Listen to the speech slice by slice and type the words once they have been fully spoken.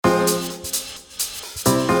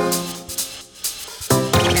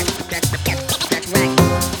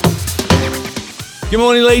Good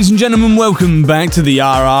morning, ladies and gentlemen. Welcome back to the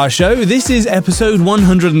RR Show. This is episode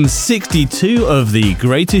 162 of the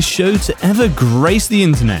greatest show to ever grace the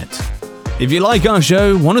internet. If you like our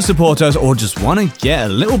show, want to support us, or just want to get a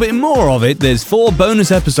little bit more of it, there's 4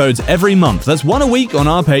 bonus episodes every month. That's 1 a week on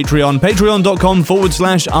our Patreon,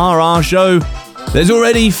 patreon.com/RR Show. There's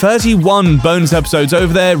already 31 bonus episodes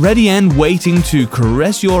over there, ready and waiting to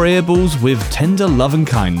caress your earballs with tender love and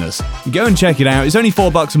kindness. Go and check it out. It's only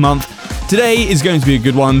 $4 a month. Today is going to be a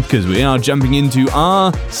good one because we are jumping into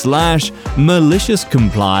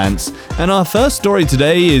r/MaliciousCompliance. And our first story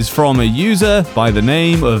today is from a user by the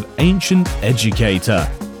name of Ancient Educator.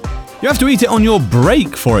 You have to eat it on your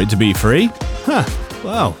break for it to be free? Huh,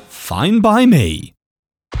 well, fine by me.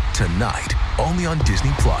 Tonight, only on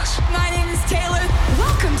Disney+. My name is Taylor.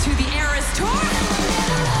 Welcome to the Eras Tour.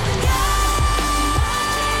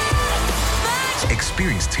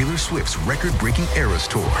 Experience Taylor Swift's record-breaking Eras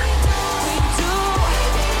Tour.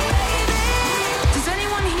 Does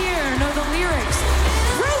anyone here know the lyrics?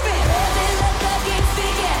 Prove it!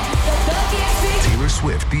 Taylor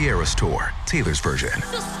Swift, the Eras Tour, Taylor's version,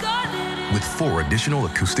 with 4 additional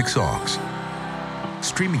acoustic songs.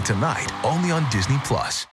 Streaming tonight, only on Disney+.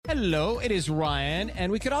 Hello, it is Ryan,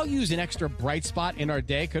 and we could all use an extra bright spot in our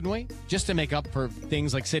day, couldn't we? Just to make up for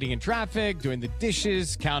things like sitting in traffic, doing the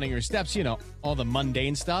dishes, counting your steps, you know, all the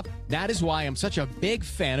mundane stuff. That is why I'm such a big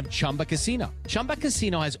fan of Chumba Casino. Chumba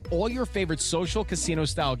Casino has all your favorite social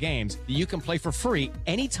casino-style games that you can play for free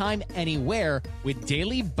anytime, anywhere with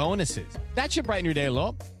daily bonuses. That should brighten your day a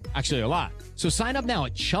little. Actually, a lot. So sign up now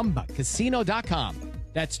at ChumbaCasino.com.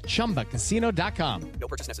 That's ChumbaCasino.com. No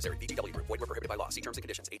purchase necessary. VGW Group. Void where prohibited by law. See terms and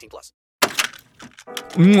conditions. 18+.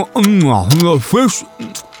 Fish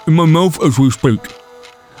in my mouth as we speak.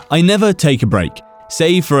 I never take a break,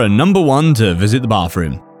 save for a number 1 to visit the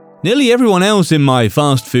bathroom. Nearly everyone else in my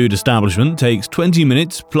fast food establishment takes 20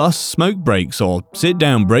 minutes plus smoke breaks or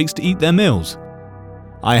sit-down breaks to eat their meals.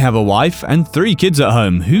 I have a wife and 3 kids at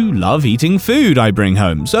home who love eating food I bring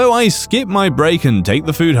home, so I skip my break and take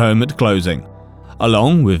the food home at closing,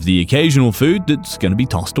 along with the occasional food that's going to be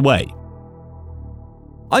tossed away.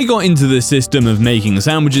 I got into the system of making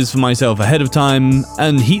sandwiches for myself ahead of time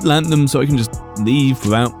and heat lamp them so I can just leave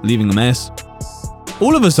without leaving a mess.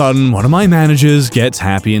 All of a sudden, one of my managers gets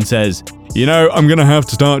happy and says, "You know, I'm going to have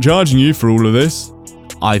to start charging you for all of this."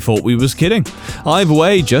 I thought we was kidding. Either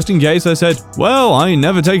way, just in case, I said, "Well, I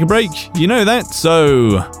never take a break, you know that,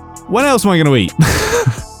 so when else am I going to eat?"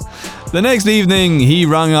 The next evening, he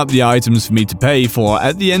rung up the items for me to pay for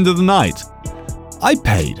at the end of the night. I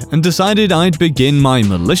paid and decided I'd begin my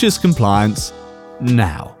malicious compliance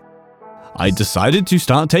now. I decided to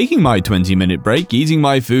start taking my 20-minute break eating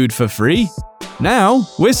my food for free. Now,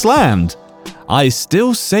 we're slammed. I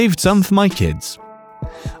still saved some for my kids.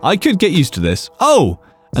 I could get used to this. Oh,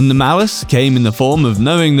 and the malice came in the form of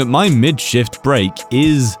knowing that my mid-shift break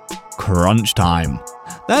is crunch time.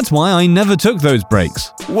 That's why I never took those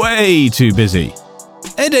breaks. Way too busy.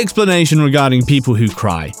 Ed explanation regarding people who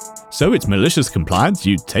cry. So it's malicious compliance,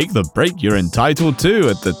 you take the break you're entitled to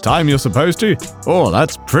at the time you're supposed to? Oh,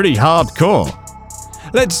 that's pretty hardcore.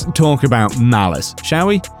 Let's talk about malice, shall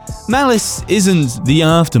we? Malice isn't the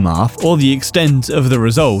aftermath or the extent of the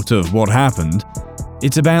result of what happened.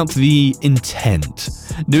 It's about the intent.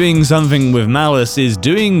 Doing something with malice is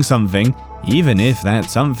doing something, even if that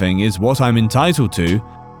something is what I'm entitled to,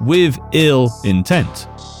 with ill intent.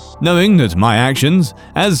 Knowing that my actions,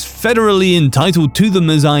 as federally entitled to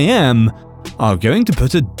them as I am, are going to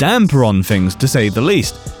put a damper on things to say the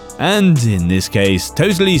least, and in this case,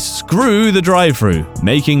 totally screw the drive-thru,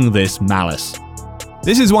 making this malice.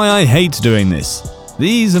 This is why I hate doing this.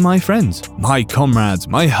 These are my friends, my comrades,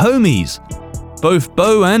 my homies, both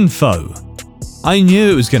beau and foe. I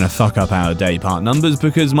knew it was going to fuck up our day part numbers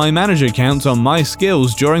because my manager counts on my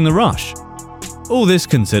skills during the rush. All this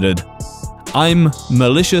considered, I'm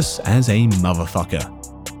malicious as a motherfucker.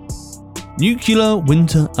 Nuclear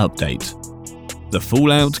winter update. The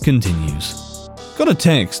fallout continues. Got a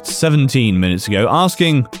text 17 minutes ago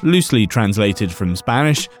asking, loosely translated from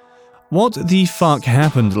Spanish, what the fuck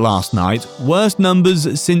happened last night? Worst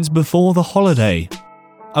numbers since before the holiday.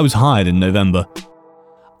 I was hired in November.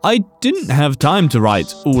 I didn't have time to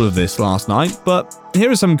write all of this last night, but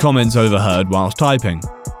here are some comments overheard whilst typing.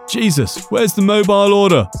 Jesus, where's the mobile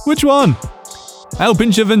order? Which one? Al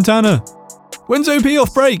Pincha Ventana. When's OP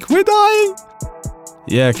off break? We're dying!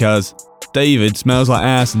 Yeah, cuz. David smells like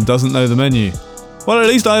ass and doesn't know the menu. Well, at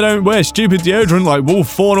least I don't wear stupid deodorant like wolf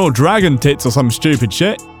fawn or dragon tits or some stupid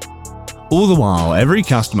shit. All the while, every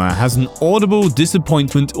customer has an audible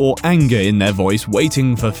disappointment or anger in their voice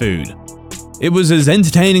waiting for food. It was as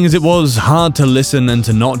entertaining as it was hard to listen and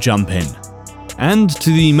to not jump in. And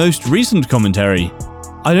to the most recent commentary,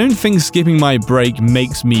 I don't think skipping my break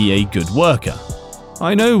makes me a good worker.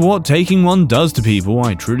 I know what taking one does to people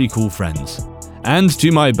I truly call friends. And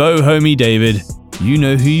to my beau homie David, you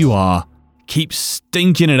know who you are. Keep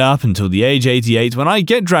stinking it up until the age 88 when I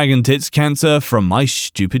get dragon tits cancer from my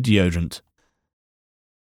stupid deodorant.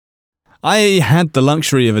 I had the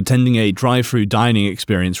luxury of attending a drive-through dining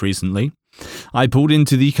experience recently. I pulled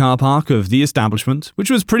into the car park of the establishment, which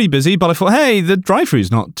was pretty busy, but I thought, hey, the drive-thru's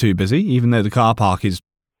not too busy, even though the car park is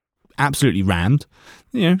absolutely rammed.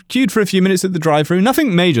 Queued for a few minutes at the drive-thru,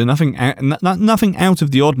 nothing major, nothing out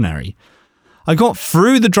of the ordinary. I got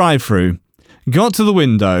through the drive-thru, got to the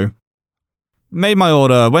window, made my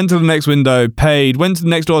order, went to the next window, paid, went to the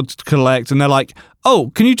next door to collect, and they're like,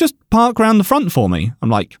 oh, can you just park around the front for me? I'm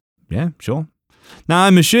like, yeah, sure. Now,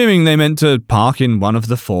 I'm assuming they meant to park in one of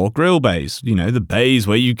the 4 grill bays, the bays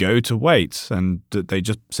where you go to wait, and they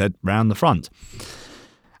just said round the front.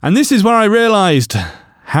 And this is where I realised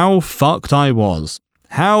how fucked I was.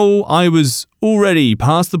 How I was already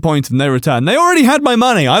past the point of no return. They already had my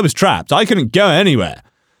money. I was trapped. I couldn't go anywhere.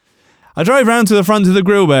 I drove round to the front of the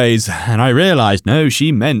grill bays, and I realised, no,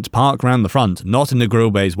 she meant park round the front, not in the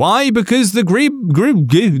grill bays. Why? Because the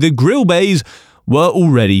grill bays were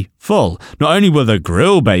already full. Not only were the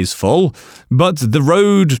grill bays full, but the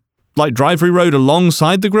road, drive-through road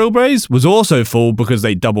alongside the grill bays, was also full because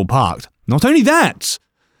they double parked. Not only that,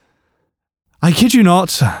 I kid you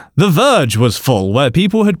not, the verge was full, where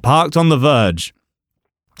people had parked on the verge.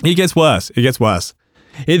 It gets worse.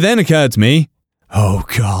 It then occurred to me, oh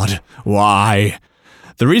God, why?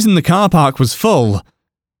 The reason the car park was full,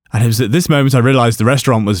 and it was at this moment I realised the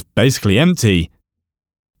restaurant was basically empty,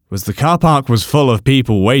 was the car park was full of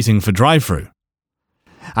people waiting for drive-thru.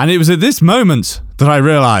 And it was at this moment that I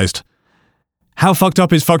realised how fucked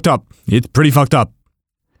up is fucked up. It's pretty fucked up.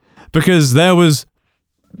 Because there was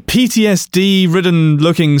PTSD-ridden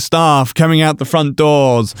looking staff coming out the front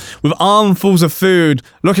doors with armfuls of food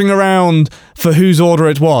looking around for whose order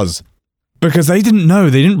it was. Because they didn't know,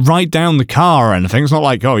 they didn't write down the car or anything. It's not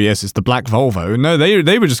like, oh yes, it's the black Volvo. No,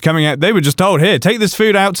 they were just coming out, they were just told, here, take this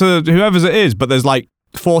food out to whoever's it is, but there's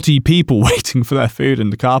 40 people waiting for their food in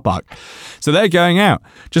the car park. So they're going out,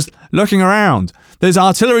 just looking around. There's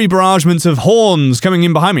artillery barragements of horns coming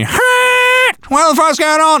in behind me. What the fuck's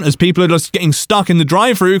going on? As people are just getting stuck in the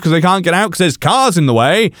drive-thru because they can't get out because there's cars in the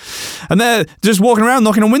way. And they're just walking around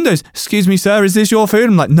knocking on windows. Excuse me, sir, is this your food?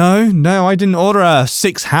 I'm like, no, I didn't order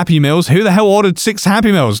 6 Happy Meals. Who the hell ordered 6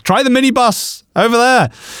 Happy Meals? Try the minibus over there.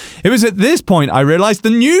 It was at this point I realised the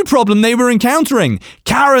new problem they were encountering.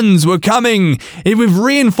 Karens were coming with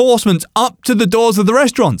reinforcements up to the doors of the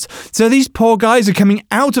restaurants. So these poor guys are coming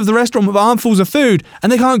out of the restaurant with armfuls of food and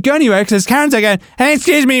they can't go anywhere because there's Karens are going, hey,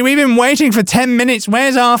 excuse me, we've been waiting for 10 minutes.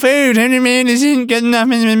 Where's our food? This isn't good enough.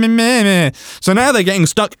 So now they're getting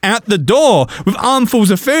stuck at the door with armfuls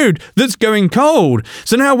of food that's going cold.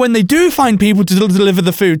 So now when they do find people to deliver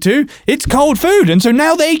the food to, it's cold food. And so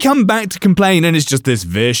now they come back to complain. And it's just this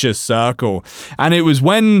vicious circle. And it was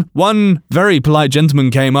when one very polite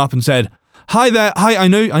gentleman came up and said, hi there, I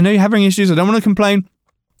know you're having issues, I don't want to complain.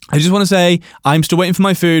 I just want to say, I'm still waiting for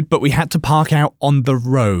my food, but we had to park out on the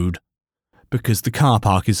road because the car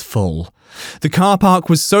park is full. The car park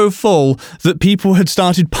was so full that people had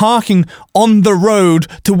started parking on the road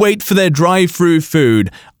to wait for their drive-thru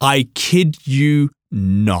food. I kid you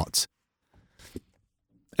not.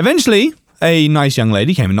 Eventually, a nice young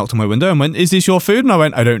lady came and knocked on my window and went, is this your food? And I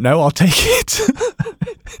went, I don't know, I'll take it.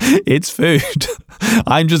 It's food.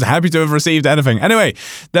 I'm just happy to have received anything. Anyway,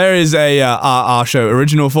 there is a our show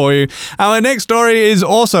original for you. Our next story is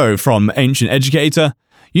also from Ancient Educator.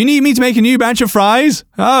 You need me to make a new batch of fries?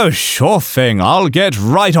 Oh, sure thing. I'll get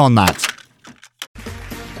right on that.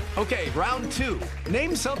 Okay, round 2.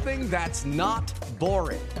 Name something that's not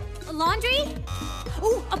boring. A laundry?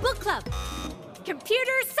 Ooh, a book club.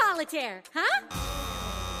 Computer solitaire, huh?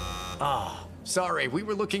 Ah, sorry, we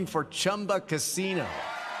were looking for Chumba Casino.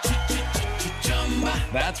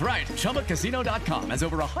 That's right, ChumbaCasino.com has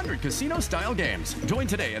over 100 casino-style games. Join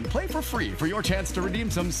today and play for free for your chance to redeem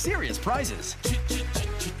some serious prizes.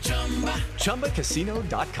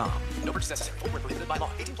 ChumbaCasino.com. No purchase necessary. Void where prohibited by law.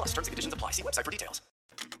 18+ terms and conditions apply. See website for details.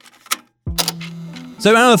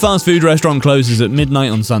 So our fast food restaurant closes at midnight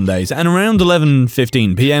on Sundays, and around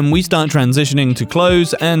 11:15 p.m. we start transitioning to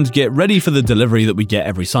close and get ready for the delivery that we get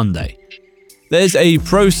every Sunday. There's a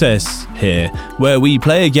process here where we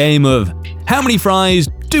play a game of how many fries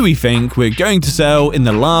do we think we're going to sell in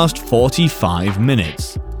the last 45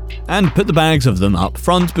 minutes? and put the bags of them up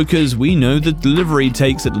front because we know the delivery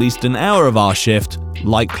takes at least an hour of our shift,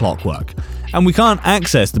 like clockwork, and we can't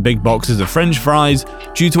access the big boxes of French fries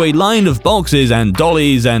due to a line of boxes and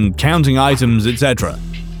dollies and counting items, etc.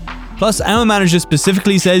 Plus, our manager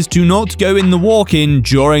specifically says to not go in the walk-in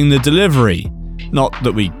during the delivery. Not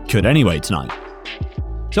that we could anyway tonight.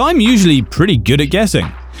 So I'm usually pretty good at guessing,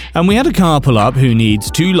 and we had a car pull up who needs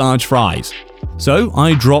 2 large fries. So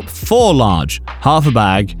I drop 4 large, half a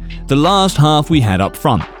bag, the last half we had up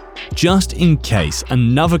front, just in case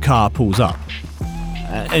another car pulls up.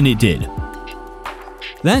 And it did.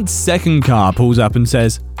 That second car pulls up and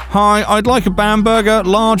says, "Hi, I'd like a Bamberger,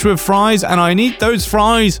 large with fries, and I need those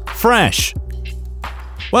fries fresh."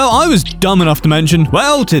 Well, I was dumb enough to mention,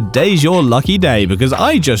 well, today's your lucky day because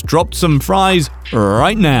I just dropped some fries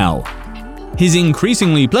right now. His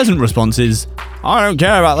increasingly pleasant response is, "I don't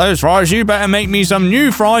care about those fries, you better make me some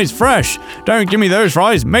new fries fresh. Don't give me those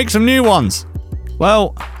fries, make some new ones."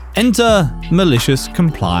 Well, enter malicious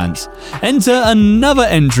compliance. Enter another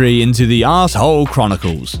entry into the Arsehole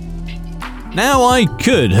Chronicles. Now I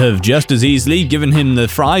could have just as easily given him the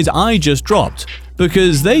fries I just dropped,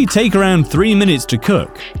 because they take around 3 minutes to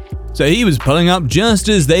cook. So he was pulling up just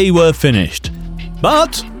as they were finished.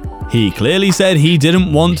 But he clearly said he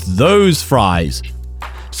didn't want those fries.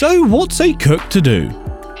 So what's a cook to do?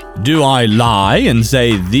 Do I lie and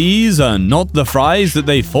say these are not the fries that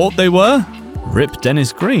they thought they were? Rip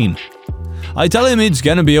Dennis Green. I tell him it's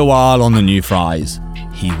gonna be a while on the new fries.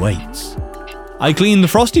 He waits. I clean the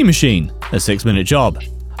Frosty machine, a 6-minute job.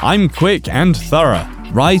 I'm quick and thorough,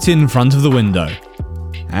 right in front of the window.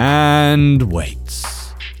 And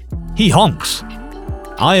waits. He honks.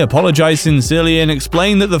 I apologize sincerely and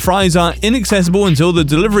explain that the fries are inaccessible until the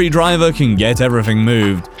delivery driver can get everything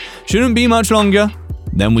moved. Shouldn't be much longer,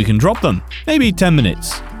 then we can drop them, maybe 10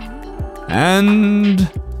 minutes. And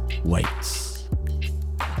waits.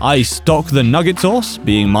 I stock the nugget sauce,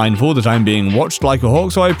 being mindful that I'm being watched like a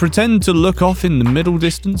hawk, so I pretend to look off in the middle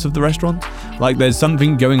distance of the restaurant, like there's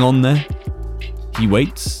something going on there. He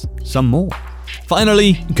waits some more.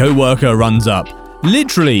 Finally, co-worker runs up,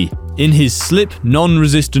 literally in his slip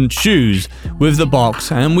non-resistant shoes, with the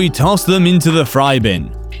box, and we toss them into the fry bin.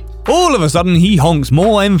 All of a sudden he honks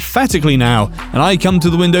more emphatically now, and I come to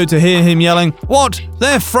the window to hear him yelling, "What?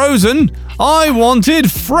 They're frozen? I wanted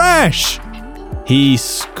fresh!" He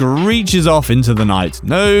screeches off into the night,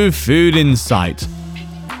 no food in sight.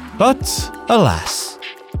 But, alas,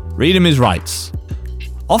 read him his rights.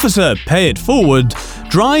 Officer Pay It Forward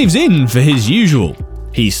drives in for his usual.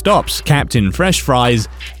 He stops Captain Fresh Fries,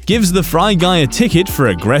 gives the fry guy a ticket for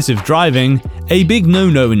aggressive driving, a big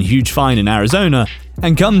no-no and huge fine in Arizona,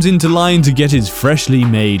 and comes into line to get his freshly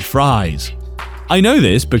made fries. I know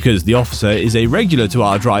this because the officer is a regular to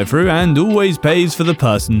our drive-thru and always pays for the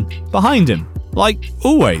person behind him. Like,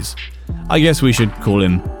 always. I guess we should call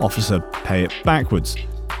him Officer Pay It Backwards.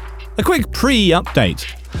 A quick pre-update.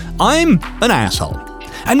 I'm an asshole.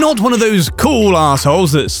 And not one of those cool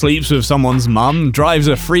assholes that sleeps with someone's mum, drives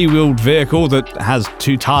a free-wheeled vehicle that has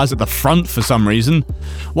 2 tires at the front for some reason.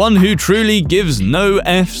 One who truly gives no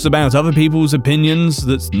Fs about other people's opinions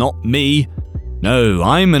that's not me. No,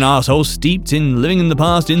 I'm an asshole steeped in living in the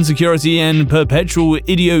past, insecurity, and perpetual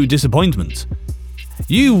idiot-disappointment.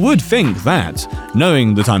 You would think that,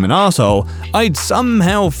 knowing that I'm an arsehole, I'd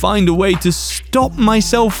somehow find a way to stop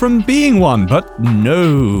myself from being one, but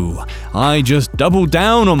no. I just double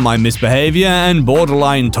down on my misbehavior and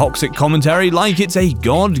borderline toxic commentary like it's a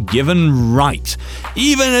God-given right.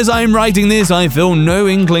 Even as I'm writing this, I feel no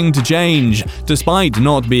inkling to change, despite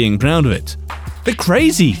not being proud of it. The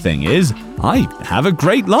crazy thing is, I have a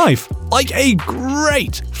great life. Like a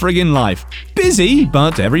great friggin' life. Busy,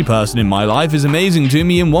 but every person in my life is amazing to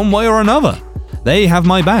me in one way or another. They have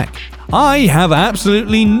my back. I have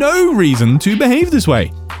absolutely no reason to behave this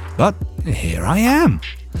way. But here I am.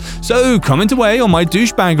 So comment away on my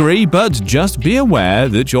douchebaggery, but just be aware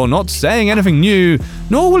that you're not saying anything new,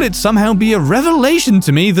 nor will it somehow be a revelation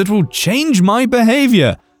to me that will change my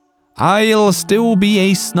behavior. I'll still be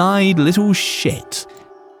a snide little shit.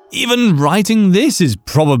 Even writing this is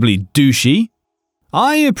probably douchey.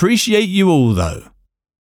 I appreciate you all though.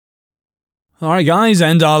 Alright guys,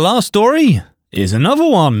 and our last story is another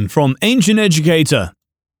one from Ancient Educator.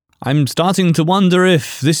 I'm starting to wonder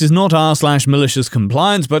if this is not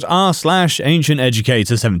r/MaliciousCompliance, but r/Ancient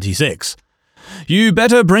Educator 76. You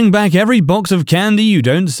better bring back every box of candy you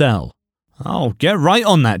don't sell. I'll get right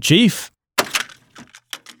on that, Chief.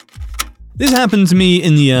 This happened to me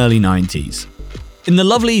in the early 90s. In the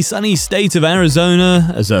lovely sunny state of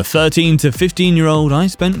Arizona, as a 13 to 15-year-old, I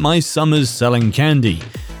spent my summers selling candy.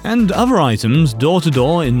 and other items door to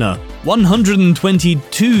door in the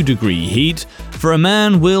 122-degree heat for a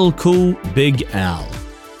man we'll call Big Al.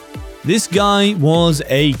 This guy was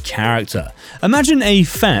a character. Imagine a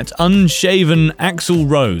fat, unshaven Axl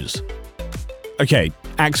Rose. Okay,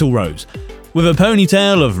 Axl Rose, with a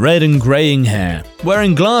ponytail of red and greying hair,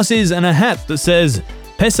 wearing glasses and a hat that says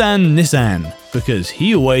Pesan Nissan, because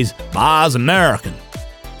he always buys American.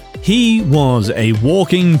 He was a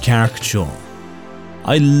walking caricature.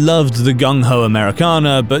 I loved the gung-ho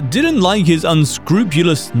Americana, but didn't like his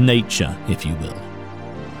unscrupulous nature, if you will.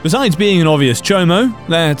 Besides being an obvious chomo,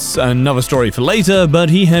 that's another story for later, but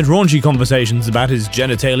he had raunchy conversations about his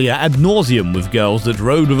genitalia ad nauseum with girls that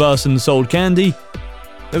rode with us and sold candy.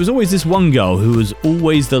 There was always this one girl who was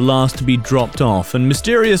always the last to be dropped off, and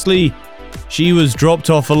mysteriously, she was dropped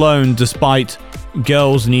off alone despite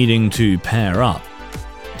girls needing to pair up.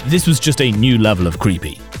 This was just a new level of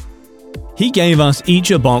creepy. He gave us each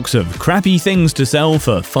a box of crappy things to sell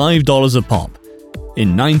for $5 a pop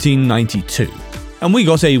in 1992, and we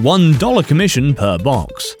got a $1 commission per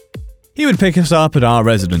box. He would pick us up at our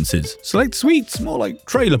residences, select suites, more like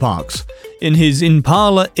trailer parks, in his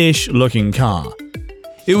Impala-ish looking car.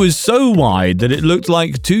 It was so wide that it looked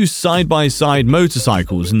like two side-by-side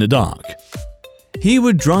motorcycles in the dark. He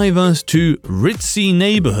would drive us to ritzy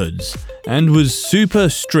neighborhoods and was super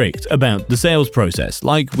strict about the sales process,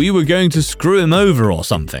 like we were going to screw him over or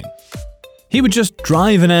something. He would just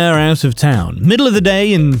drive an hour out of town, middle of the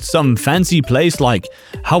day in some fancy place like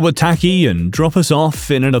Hawataki, and drop us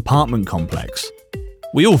off in an apartment complex.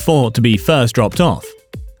 We all fought to be first dropped off.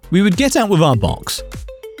 We would get out with our box.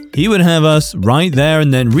 He would have us right there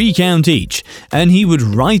and then recount each, and he would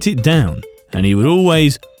write it down, and he would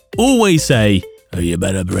always say, "Oh, you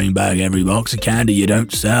better bring back every box of candy you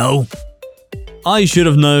don't sell." I should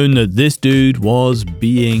have known that this dude was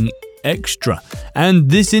being extra, and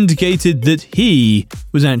this indicated that he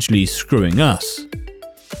was actually screwing us.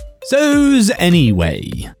 So's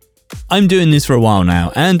anyway. I'm doing this for a while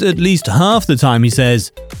now, and at least half the time he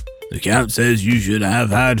says, "The count says you should have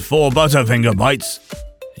had 4 Butterfinger bites.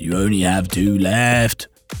 You only have 2 left.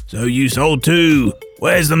 So you sold 2.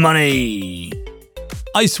 Where's the money?"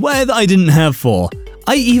 I swear that I didn't have 4.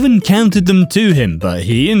 I even counted them to him, but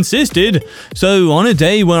he insisted. So on a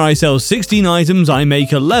day where I sell 16 items, I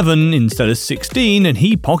make 11 instead of 16, and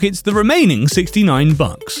he pockets the remaining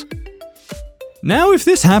 $69. Now, if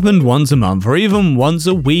this happened once a month or even once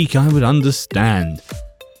a week, I would understand.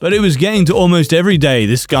 But it was getting to almost every day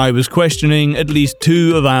this guy was questioning at least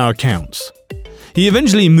 2 of our accounts. He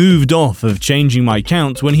eventually moved off of changing my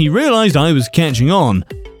counts when he realized I was catching on,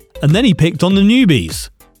 and then he picked on the newbies.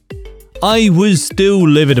 I was still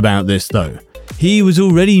livid about this though. He was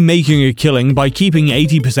already making a killing by keeping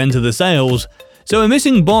 80% of the sales, so a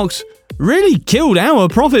missing box really killed our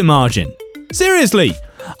profit margin. Seriously,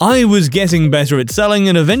 I was getting better at selling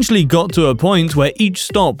and eventually got to a point where each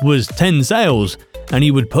stop was 10 sales, and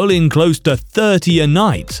he would pull in close to 30 a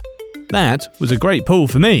night. That was a great pull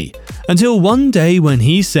for me, until one day when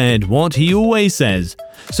he said what he always says,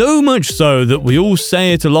 so much so that we all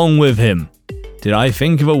say it along with him. Did I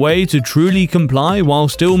think of a way to truly comply while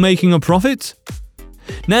still making a profit?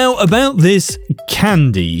 Now, about this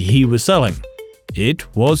candy he was selling. It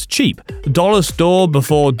was cheap. Dollar store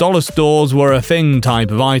before dollar stores were a thing type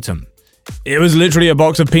of item. It was literally a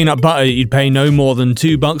box of peanut butter you'd pay no more than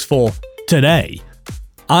 $2 for today.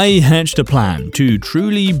 I hatched a plan to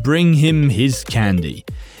truly bring him his candy.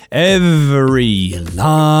 Every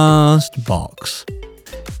last box.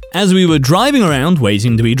 As we were driving around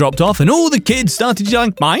waiting to be dropped off and all the kids started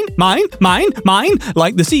yelling, "Mine, mine, mine, mine,"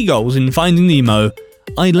 like the seagulls in Finding Nemo,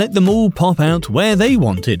 I let them all pop out where they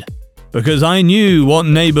wanted, because I knew what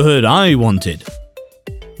neighborhood I wanted.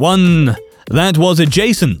 One that was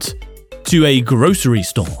adjacent to a grocery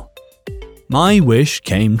store. My wish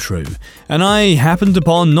came true, and I happened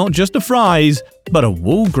upon not just a Fry's, but a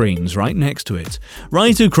Walgreens right next to it,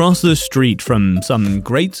 right across the street from some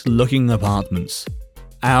great-looking apartments.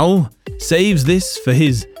 Al saves this for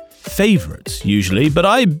his favorites usually, but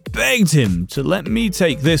I begged him to let me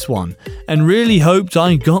take this one and really hoped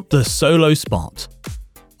I got the solo spot.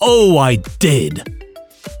 Oh, I did.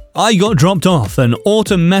 I got dropped off and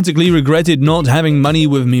automatically regretted not having money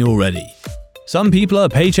with me already. Some people are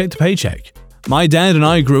paycheck to paycheck. My dad and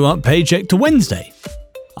I grew up paycheck to Wednesday.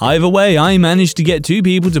 Either way, I managed to get 2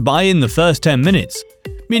 people to buy in the first 10 minutes,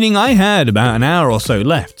 meaning I had about an hour or so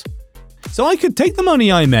left. So I could take the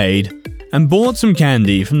money I made and bought some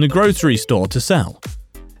candy from the grocery store to sell.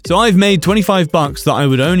 So I've made $25 that I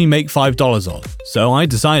would only make $5 of, so I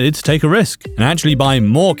decided to take a risk and actually buy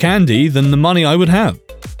more candy than the money I would have.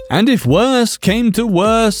 And if worse came to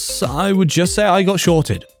worse, I would just say I got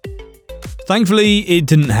shorted. Thankfully, it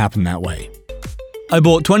didn't happen that way. I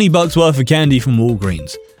bought $20 worth of candy from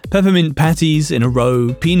Walgreens. Peppermint patties in a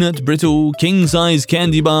row, peanut brittle, king-size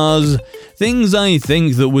candy bars, things I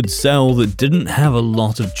think that would sell that didn't have a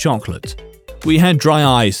lot of chocolate. We had dry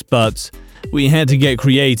ice, but we had to get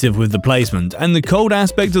creative with the placement, and the cold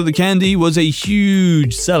aspect of the candy was a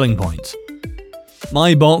huge selling point.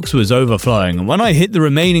 My box was overflowing, and when I hit the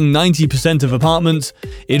remaining 90% of apartments,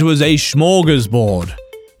 it was a smorgasbord.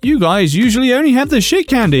 You guys usually only have the shit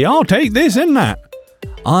candy, I'll take this and that.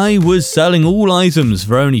 I was selling all items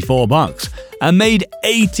for only $4 and made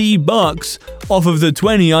 $80 off of the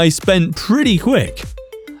 $20 I spent pretty quick.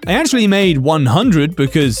 I actually made $100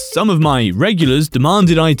 because some of my regulars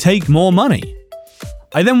demanded I take more money.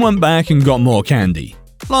 I then went back and got more candy,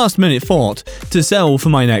 last minute thought, to sell for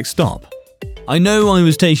my next stop. I know I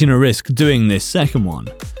was taking a risk doing this second one.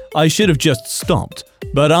 I should have just stopped,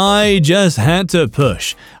 but I just had to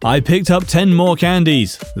push. I picked up 10 more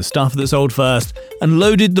candies, the stuff that sold first, and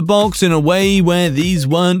loaded the box in a way where these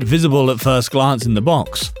weren't visible at first glance in the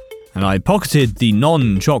box. And I pocketed the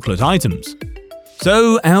non-chocolate items.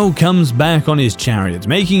 So Al comes back on his chariot,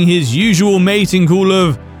 making his usual mating call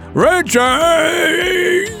of "Richie!"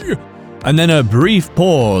 And then a brief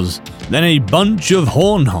pause, then a bunch of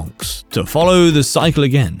horn honks to follow the cycle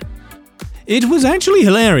again. It was actually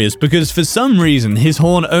hilarious because for some reason his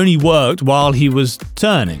horn only worked while he was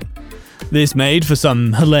turning. This made for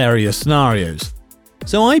some hilarious scenarios.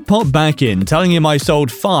 So I popped back in telling him I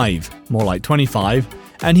sold 5, more like 25,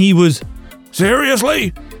 and he was,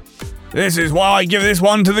 "Seriously? This is why I give this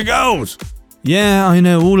one to the girls." Yeah, I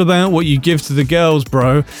know all about what you give to the girls,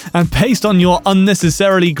 bro, and based on your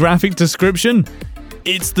unnecessarily graphic description,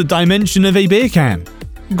 it's the dimension of a beer can.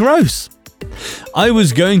 Gross. I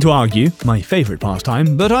was going to argue, my favourite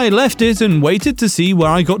pastime, but I left it and waited to see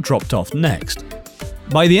where I got dropped off next.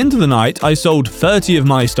 By the end of the night, I sold 30 of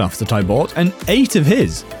my stuff that I bought and 8 of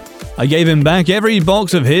his. I gave him back every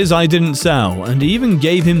box of his I didn't sell and even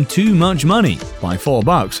gave him too much money, by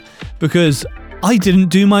 $4, because I didn't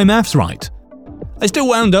do my maths right. I still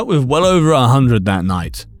wound up with well over 100 that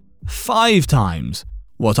night. 5 times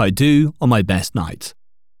what I do on my best nights.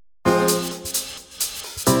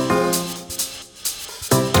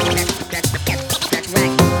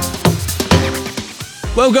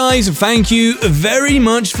 Well guys, thank you very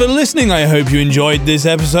much for listening. I hope you enjoyed this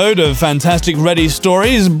episode of Fantastic Ready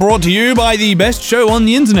Stories, brought to you by the best show on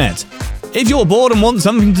the internet. If you're bored and want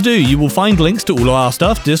something to do, you will find links to all of our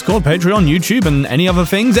stuff, Discord, Patreon, YouTube, and any other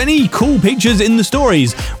things. Any cool pictures in the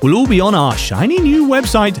stories will all be on our shiny new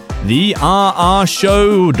website,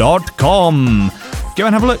 therrshow.com. Go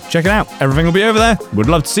and have a look, check it out. Everything will be over there. Would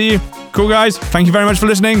love to see you. Cool guys, thank you very much for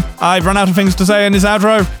listening. I've run out of things to say in this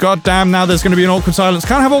outro. God damn, now there's going to be an awkward silence.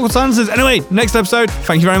 Can't have awkward silences. Anyway, next episode,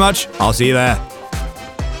 thank you very much. I'll see you there.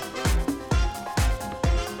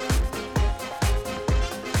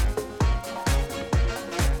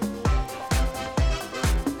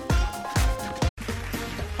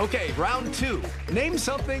 Okay, round 2. Name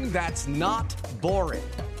something that's not boring.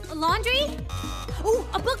 Laundry? Ooh,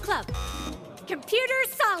 a book club. Computer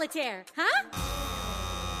solitaire, huh?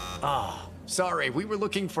 Sorry, we were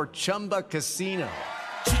looking for Chumba Casino.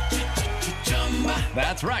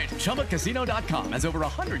 That's right. ChumbaCasino.com has over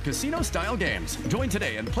 100 casino-style games. Join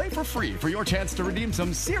today and play for free for your chance to redeem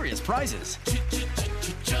some serious prizes.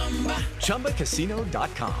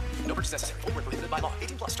 ChumbaCasino.com. No purchase necessary. Void where prohibited by law.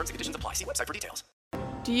 18+ terms and conditions apply. See website for details.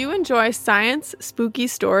 Do you enjoy science, spooky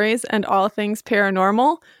stories, and all things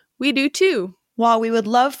paranormal? We do too. While we would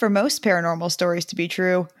love for most paranormal stories to be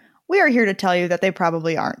true, we are here to tell you that they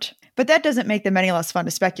probably aren't. But that doesn't make them any less fun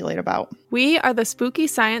to speculate about. We are the Spooky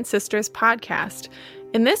Science Sisters podcast.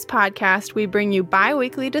 In this podcast, we bring you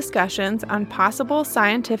bi-weekly discussions on possible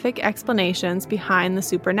scientific explanations behind the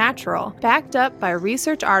supernatural. Backed up by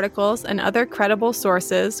research articles and other credible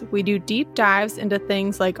sources, we do deep dives into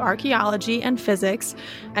things like archaeology and physics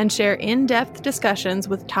and share in-depth discussions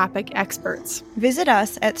with topic experts. Visit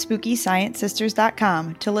us at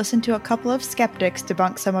SpookyScienceSisters.com to listen to a couple of skeptics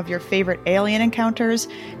debunk some of your favorite alien encounters,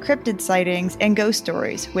 cryptid sightings, and ghost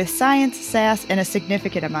stories with science, sass, and a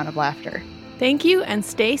significant amount of laughter. Thank you and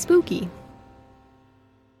stay spooky.